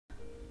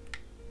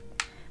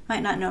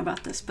might not know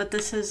about this, but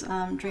this is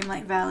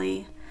Dreamlight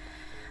Valley.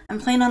 I'm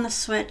playing on the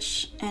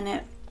Switch and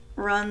it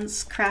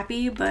runs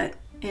crappy, but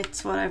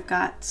it's what I've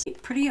got.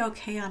 Pretty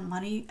okay on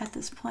money at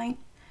this point.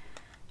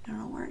 I don't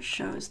know where it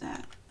shows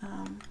that.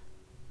 Of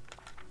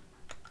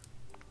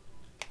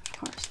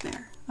course,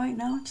 there. Oh wait,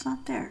 no, it's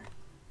not there.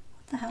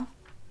 What the hell?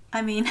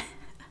 I mean,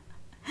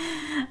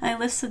 I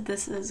listed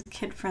this as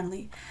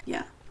kid-friendly.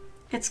 Yeah,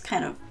 it's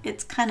kind of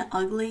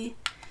ugly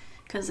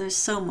because there's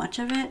so much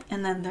of it,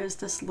 and then there's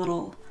this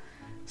little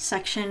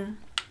section,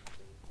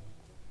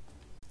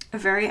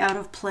 very out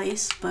of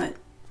place, but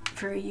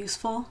very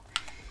useful.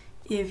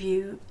 If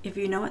you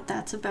know what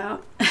that's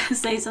about,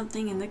 say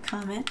something in the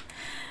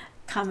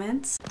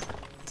comments.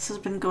 This has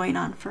been going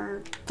on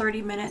for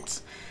 30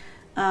 minutes.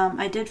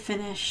 I did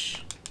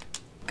finish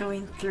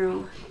going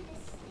through.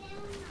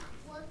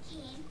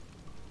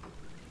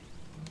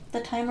 The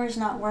timer's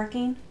not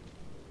working?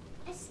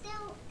 It's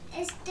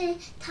the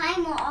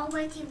timer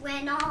already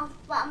went off,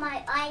 but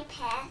my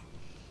iPad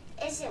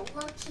isn't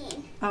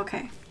working.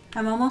 Okay,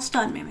 I'm almost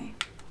done, Mimi.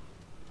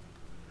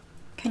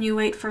 Can you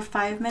wait for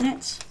 5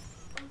 minutes?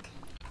 Okay.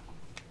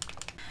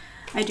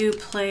 I do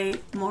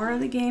play more of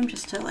the game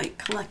just to like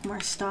collect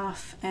more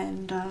stuff,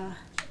 and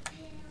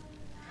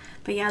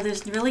but yeah,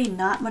 there's really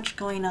not much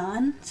going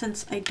on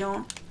since I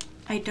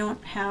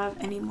don't have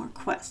any more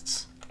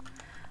quests.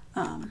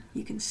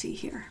 You can see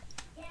here,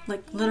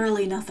 like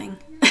literally nothing.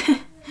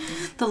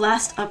 The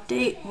last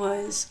update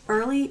was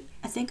early,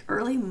 I think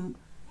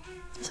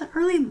is it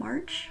early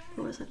March?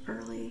 Or was it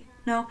early?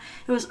 No,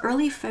 it was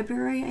early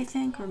February, I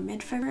think, or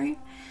mid-February.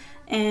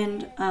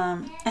 And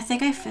I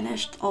think I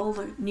finished all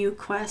the new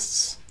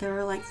quests. There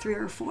were like 3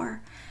 or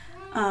 4.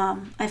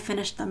 I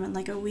finished them in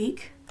like a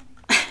week.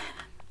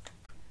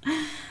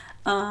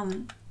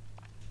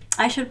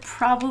 I should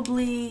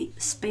probably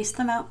space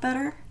them out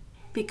better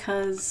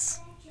because,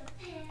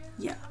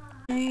 yeah.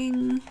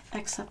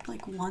 Except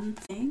like one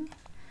thing.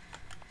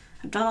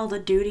 I've done all the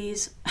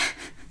duties.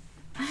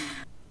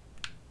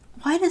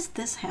 Why does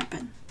this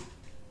happen?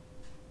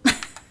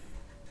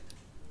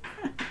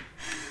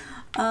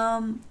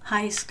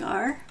 Hi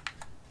Scar.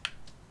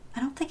 I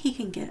don't think he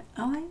can get,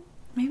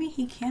 maybe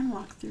he can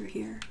walk through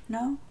here.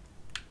 No?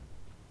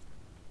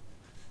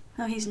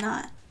 No, he's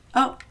not.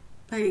 Oh,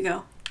 there you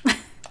go.